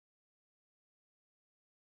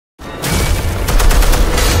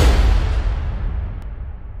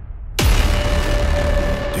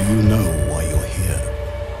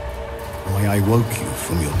I woke you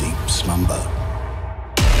from your deep slumber.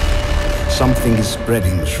 Something is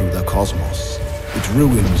spreading through the cosmos. It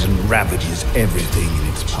ruins and ravages everything in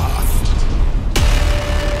its path,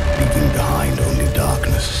 leaving behind only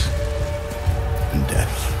darkness and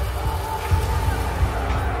death.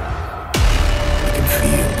 I can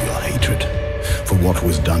feel your hatred for what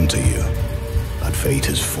was done to you, but fate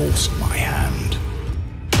has forced my hand.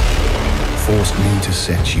 Forced me to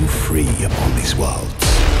set you free upon these worlds.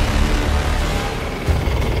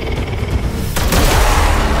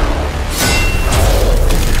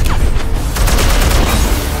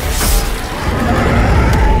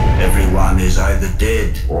 Everyone is either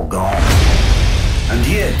dead or gone. And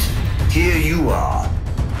yet, here you are.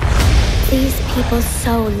 These people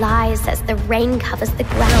sow lies as the rain covers the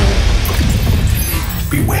ground.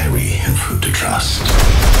 Be wary of who to trust.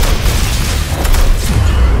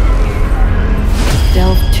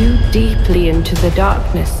 Delve too deeply into the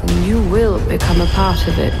darkness and you will become a part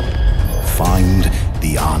of it. Find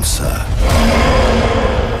the answer.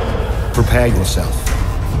 Prepare yourself.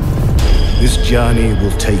 This journey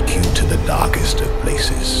will take you to the darkest of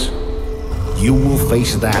places. You will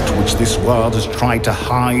face that which this world has tried to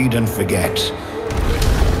hide and forget.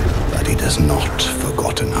 But it has not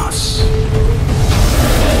forgotten us.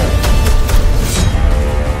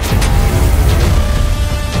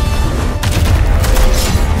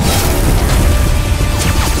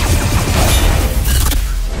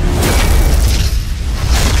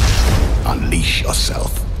 Unleash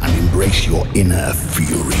yourself and embrace your inner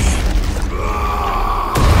fury.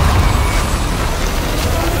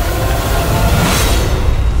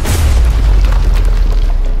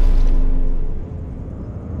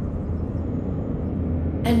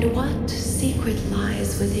 And what secret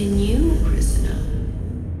lies within you, prisoner?